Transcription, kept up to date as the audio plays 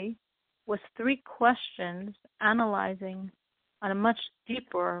was 3 questions analyzing on a much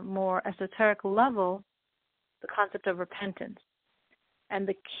deeper, more esoteric level the concept of repentance. And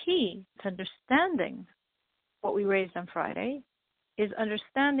the key to understanding what we raised on Friday is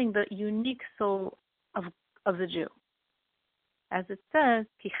understanding the unique soul of the Jew. As it says,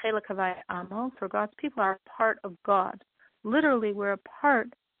 Ki chelek havaya amo, for God's people are a part of God. Literally, we're a part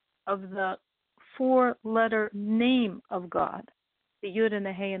of the 4-letter name of God, the Yud and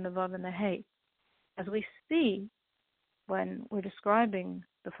the Hey and the Vav and the Hey. As we see when we're describing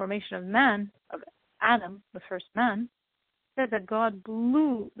the formation of man, of Adam, the first man, said that God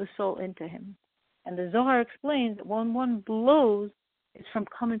blew the soul into him. And the Zohar explains that when one blows, it's from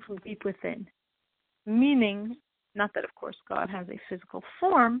coming from deep within. Meaning, not that of course God has a physical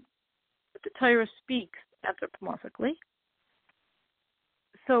form, but the Torah speaks anthropomorphically.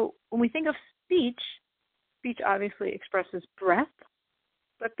 So when we think of speech, speech obviously expresses breath,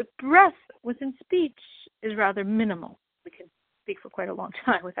 but the breath within speech is rather minimal. We can speak for quite a long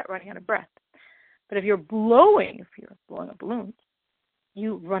time without running out of breath. But if you're blowing up balloons,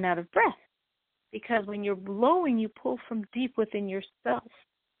 you run out of breath. Because when you're blowing, you pull from deep within yourself.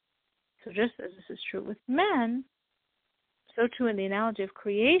 So just as this is true with man, so too in the analogy of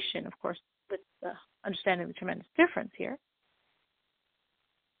creation, of course, with the understanding the tremendous difference here.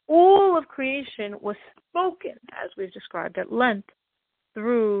 All of creation was spoken, as we've described at length,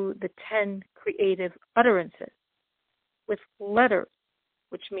 through the 10 creative utterances, with letters,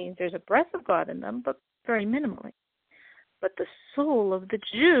 which means there's a breath of God in them, but very minimally. But the soul of the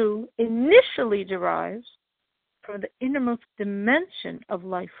Jew initially derives from the innermost dimension of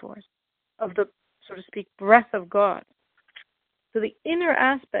life force, of the, so to speak, breath of God. So the inner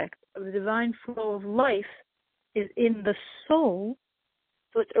aspect of the divine flow of life is in the soul,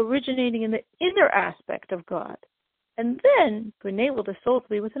 so it's originating in the inner aspect of God. And then, to enable the soul to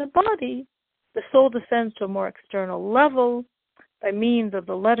be within a body, the soul descends to a more external level by means of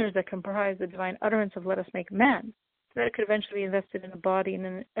the letters that comprise the divine utterance of let us make man, so that it could eventually be invested in a body and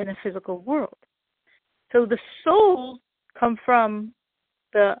in a physical world. So the souls come from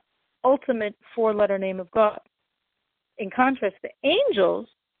the ultimate 4-letter name of God. In contrast, the angels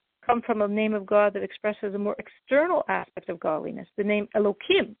come from a name of God that expresses a more external aspect of godliness, the name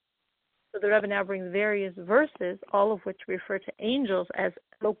Elokim. So the Rebbe now brings various verses, all of which refer to angels as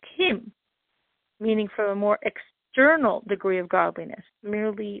Elokim, meaning from a more external degree of godliness,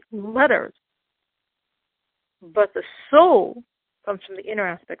 merely letters. But the soul comes from the inner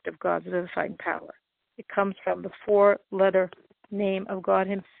aspect of God's vivifying power. It comes from the 4-letter name of God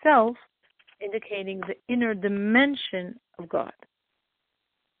himself, indicating the inner dimension of God.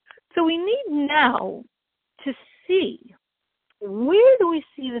 So we need now to see, where do we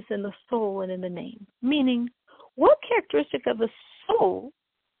see this in the soul and in the name? Meaning, what characteristic of the soul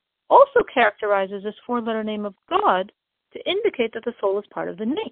also characterizes this 4-letter name of God to indicate that the soul is part of the name?